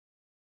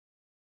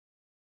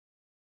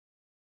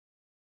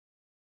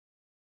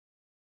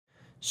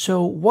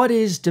So what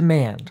is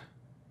demand?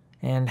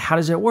 And how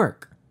does it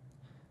work?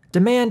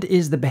 Demand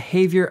is the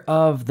behavior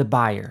of the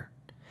buyer.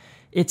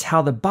 It's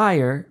how the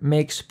buyer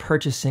makes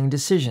purchasing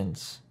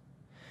decisions.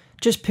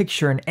 Just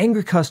picture an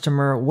angry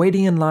customer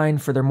waiting in line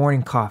for their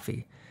morning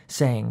coffee,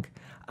 saying,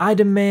 "I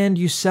demand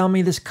you sell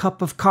me this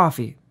cup of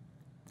coffee."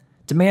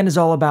 Demand is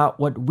all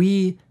about what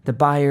we, the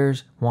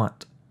buyers,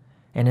 want.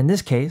 And in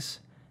this case,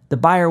 the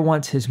buyer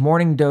wants his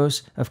morning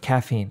dose of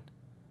caffeine.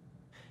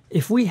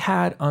 If we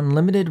had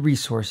unlimited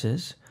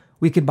resources,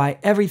 we could buy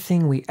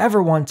everything we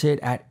ever wanted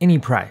at any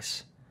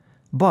price.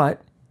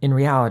 But, in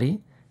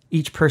reality,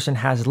 each person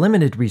has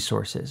limited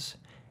resources,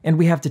 and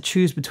we have to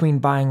choose between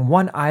buying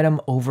one item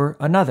over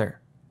another.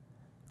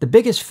 The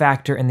biggest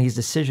factor in these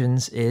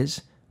decisions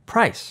is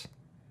price.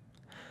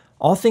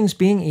 All things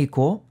being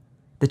equal,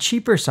 the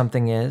cheaper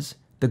something is,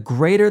 the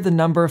greater the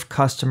number of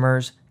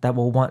customers that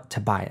will want to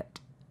buy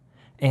it.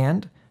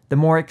 And the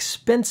more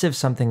expensive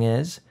something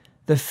is,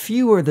 the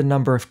fewer the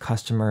number of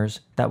customers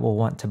that will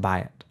want to buy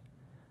it.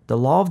 The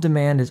law of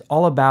demand is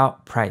all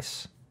about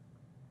price.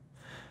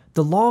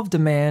 The law of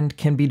demand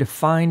can be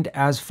defined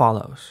as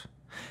follows.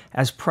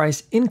 As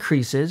price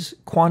increases,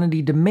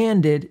 quantity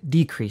demanded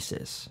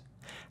decreases.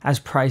 As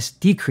price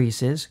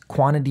decreases,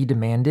 quantity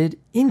demanded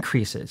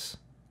increases.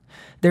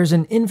 There's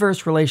an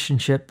inverse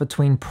relationship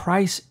between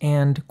price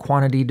and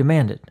quantity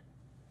demanded.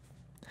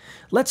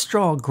 Let's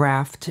draw a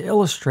graph to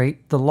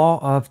illustrate the law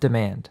of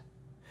demand.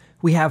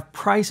 We have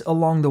price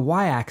along the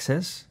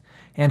y-axis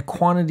and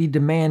quantity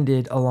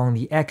demanded along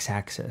the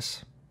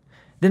x-axis.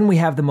 Then we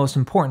have the most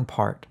important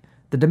part,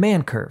 the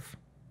demand curve.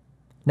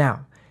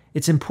 Now,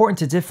 it's important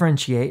to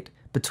differentiate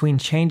between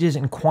changes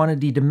in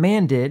quantity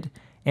demanded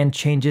and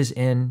changes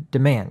in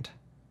demand.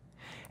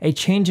 A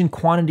change in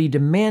quantity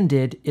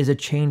demanded is a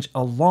change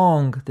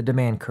along the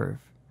demand curve.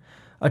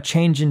 A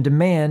change in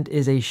demand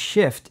is a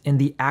shift in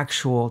the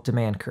actual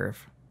demand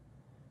curve.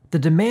 The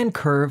demand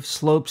curve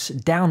slopes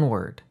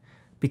downward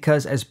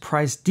because as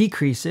price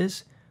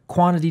decreases,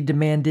 quantity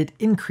demanded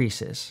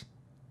increases.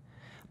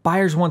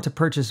 Buyers want to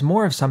purchase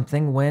more of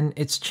something when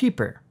it's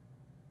cheaper.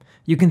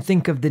 You can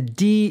think of the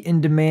D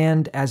in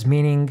demand as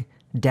meaning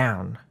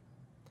down.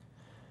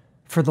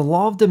 For the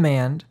law of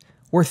demand,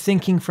 we're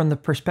thinking from the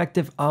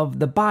perspective of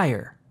the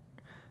buyer.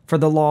 For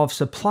the law of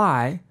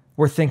supply,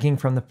 we're thinking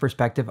from the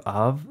perspective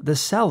of the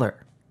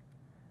seller.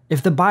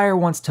 If the buyer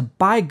wants to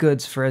buy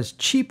goods for as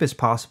cheap as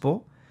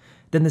possible,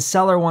 then the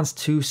seller wants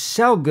to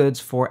sell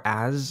goods for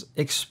as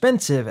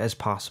expensive as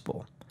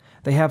possible.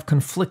 They have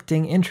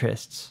conflicting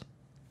interests.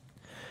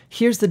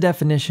 Here's the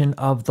definition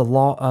of the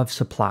law of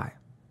supply.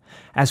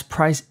 As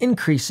price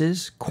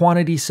increases,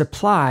 quantity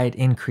supplied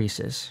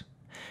increases.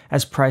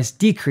 As price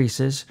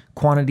decreases,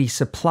 quantity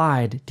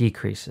supplied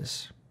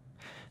decreases.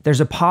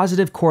 There's a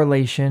positive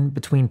correlation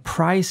between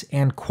price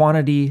and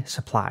quantity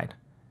supplied.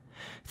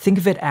 Think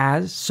of it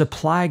as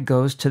supply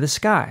goes to the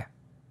sky.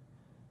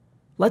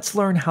 Let's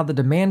learn how the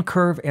demand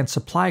curve and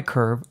supply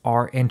curve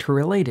are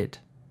interrelated.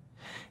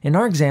 In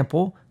our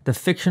example, the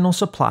fictional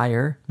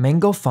supplier,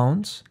 Mango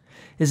Phones,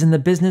 is in the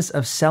business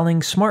of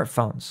selling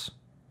smartphones.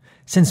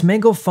 Since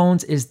Mango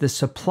Phones is the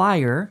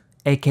supplier,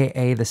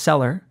 aka the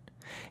seller,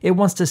 it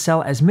wants to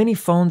sell as many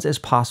phones as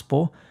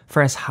possible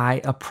for as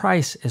high a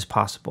price as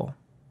possible.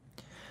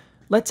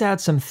 Let's add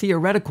some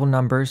theoretical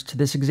numbers to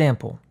this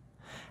example.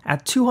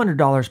 At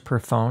 $200 per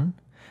phone,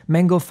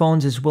 Mango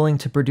Phones is willing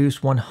to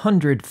produce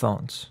 100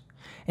 phones.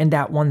 And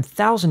at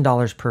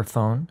 $1,000 per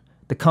phone,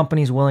 the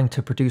company is willing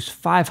to produce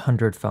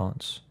 500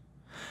 phones.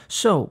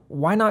 So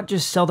why not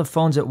just sell the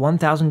phones at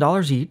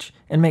 $1,000 each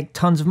and make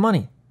tons of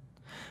money?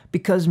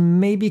 Because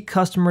maybe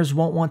customers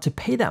won't want to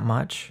pay that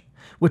much,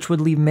 which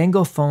would leave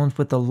Mango Phones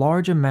with a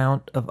large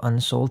amount of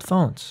unsold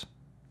phones.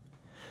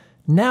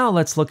 Now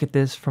let's look at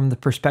this from the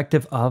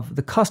perspective of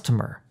the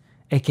customer,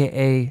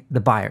 aka the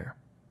buyer.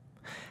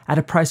 At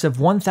a price of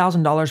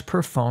 $1,000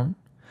 per phone,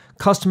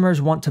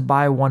 customers want to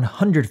buy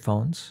 100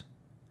 phones,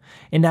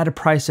 and at a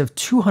price of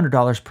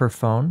 $200 per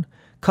phone,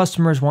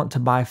 customers want to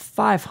buy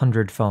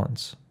 500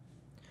 phones.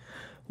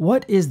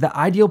 What is the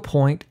ideal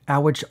point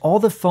at which all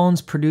the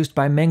phones produced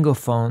by Mango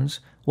Phones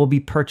will be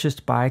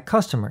purchased by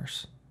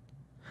customers?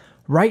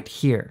 Right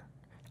here,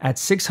 at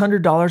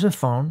 $600 a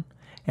phone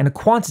and a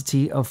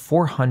quantity of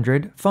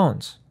 400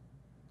 phones.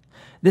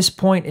 This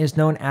point is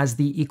known as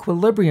the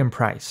equilibrium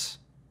price.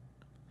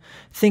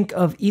 Think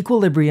of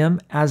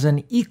equilibrium as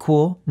an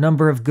equal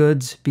number of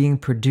goods being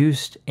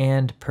produced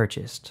and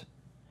purchased.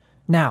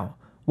 Now,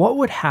 what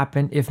would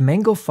happen if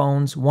Mango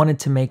Phones wanted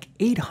to make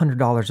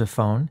 $800 a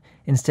phone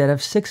instead of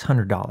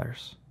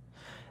 $600?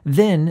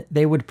 Then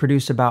they would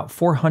produce about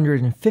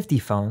 450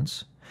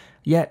 phones,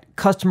 yet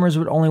customers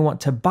would only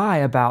want to buy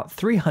about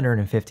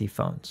 350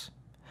 phones.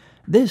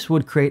 This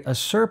would create a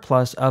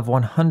surplus of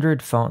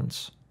 100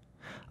 phones.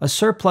 A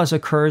surplus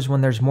occurs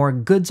when there's more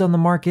goods on the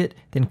market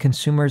than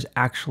consumers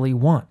actually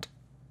want.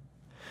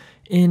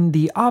 In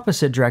the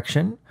opposite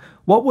direction,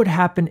 what would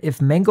happen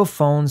if Mango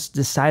Phones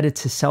decided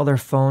to sell their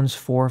phones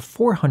for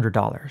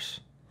 $400?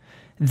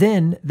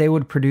 Then they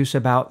would produce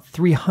about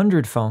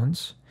 300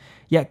 phones,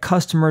 yet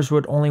customers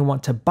would only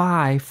want to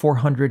buy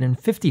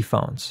 450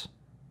 phones.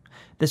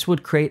 This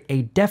would create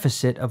a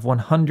deficit of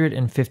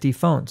 150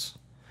 phones,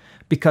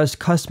 because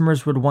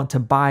customers would want to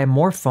buy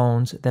more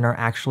phones than are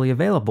actually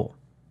available.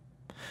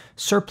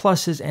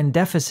 Surpluses and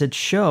deficits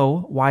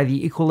show why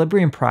the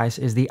equilibrium price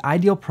is the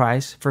ideal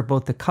price for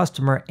both the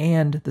customer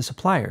and the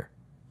supplier.